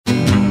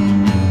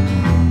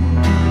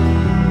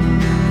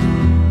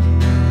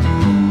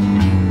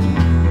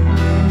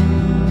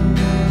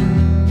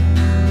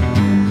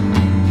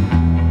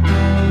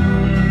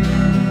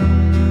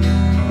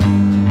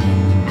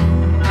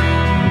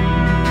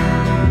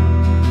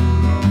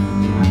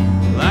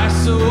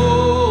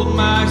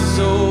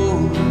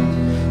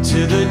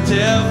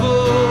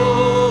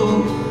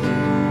devil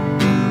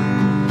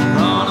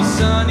on a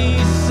sunny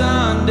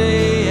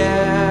Sunday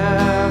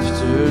afternoon.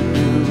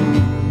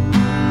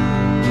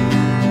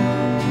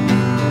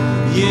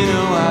 You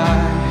know I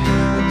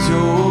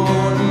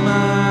don't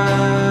mind.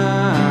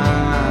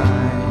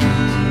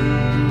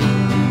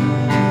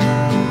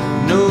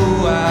 No,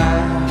 I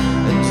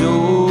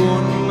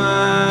don't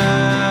mind.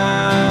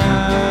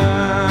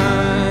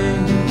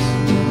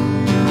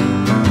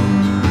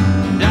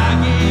 And I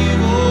gave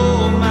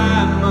all my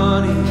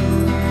money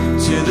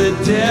to the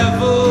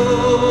devil.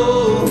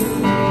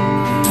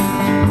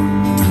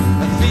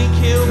 I think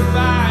he'll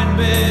find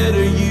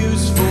better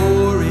use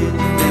for it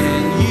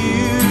than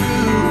you.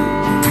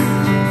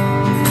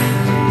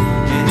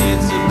 And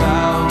it's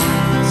about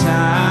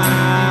time.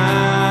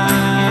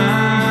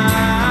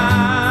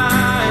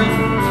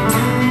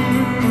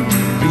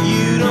 But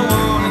you don't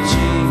want to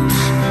change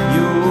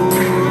your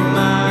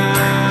mind.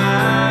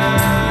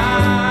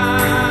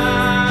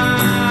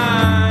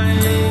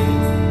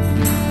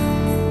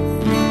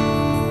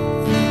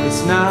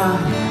 It's not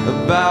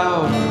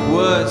about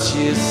what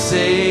you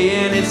say,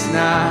 and it's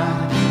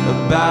not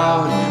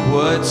about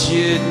what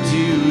you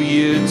do.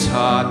 You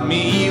taught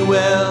me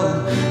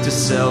well to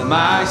sell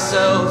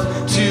myself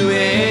to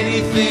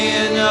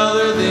anything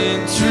other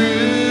than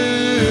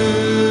true.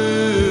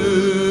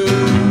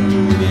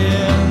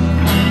 Yeah.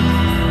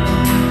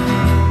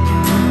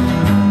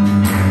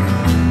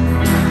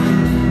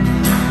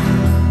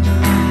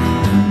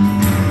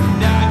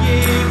 And I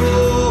gave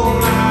all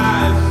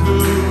my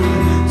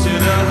food to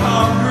the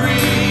hungry.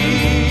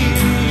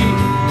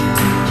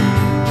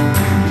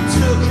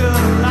 Took a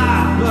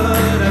lot,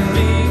 but I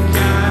think I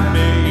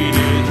made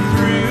it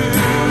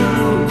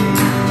through.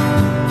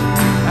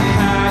 I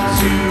had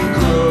to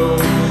grow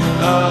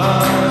a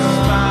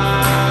spine.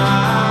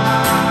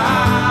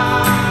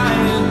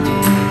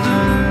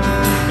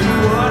 And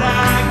what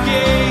I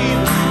gave,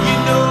 you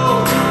know,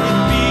 it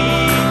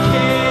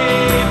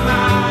became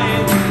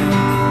mine.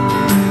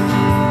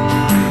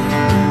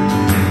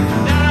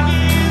 And I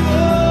gave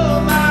all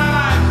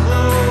my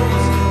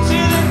clothes to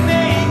the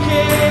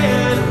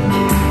naked.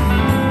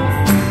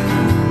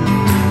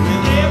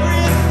 And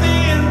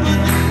everything but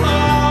the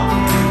claw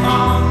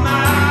on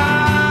my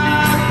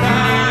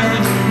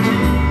back.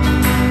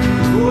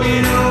 Oh, you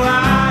know I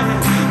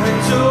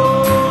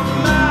don't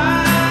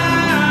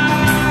mind.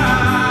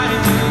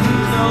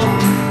 No.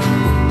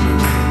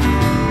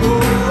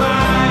 Oh,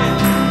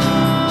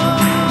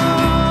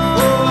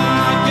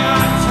 I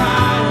got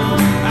time.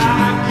 I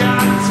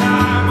got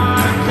time. I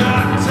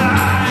got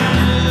time.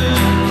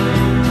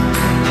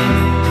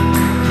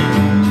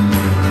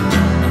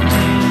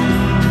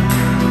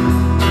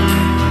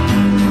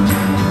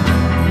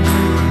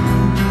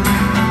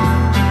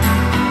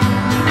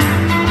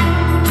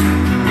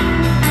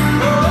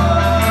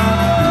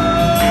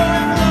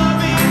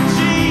 Loving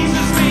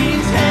Jesus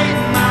means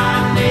hating my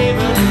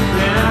neighbor,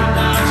 and I'm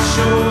not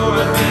sure.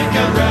 I think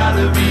I'd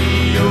rather be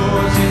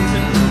yours. It's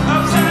an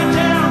upside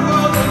down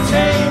world we're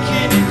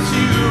taking it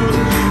to.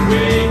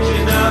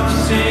 Waking up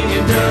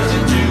singing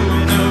doesn't do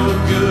no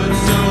good.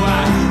 So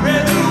I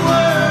read the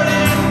word,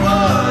 and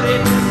what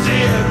it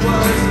said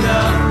was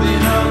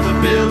nothing of the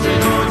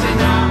building or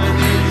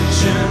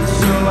denomination.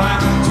 So I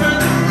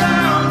turned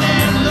around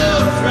and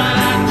looked right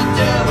at the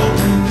devil,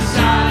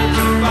 decided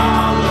to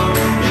follow.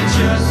 It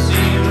just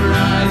seemed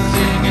right,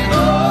 singing,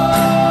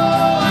 oh,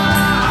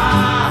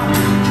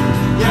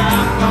 yeah,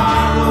 I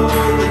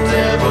followed the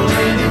devil,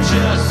 and it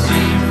just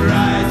seemed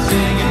right,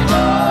 singing,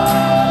 oh,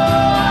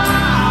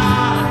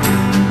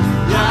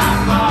 yeah, I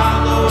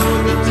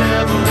followed the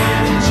devil,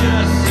 and it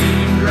just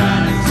seemed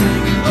right,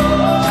 singing, oh,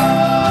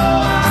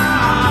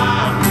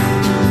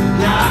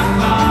 yeah, I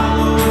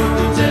followed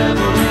the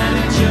devil, and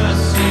it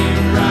just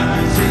seemed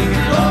right,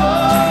 singing, oh,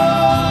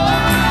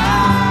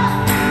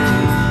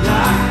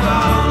 yeah, I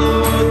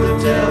followed the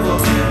devil,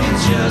 it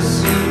just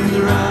seemed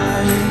right.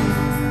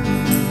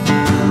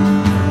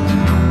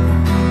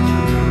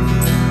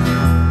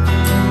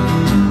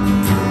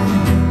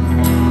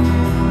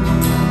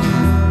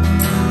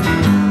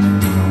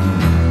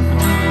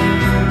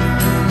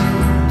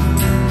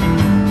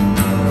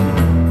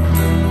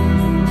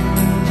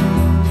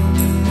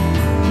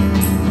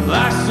 Well,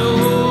 I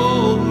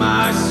sold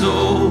my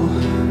soul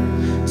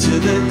to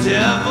the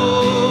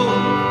devil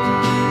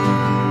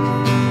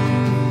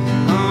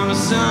on a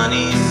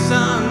sunny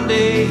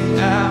Sunday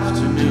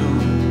afternoon.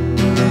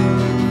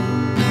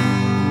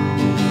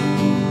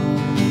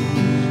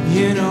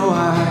 You know I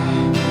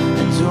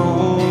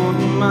don't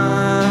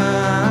mind.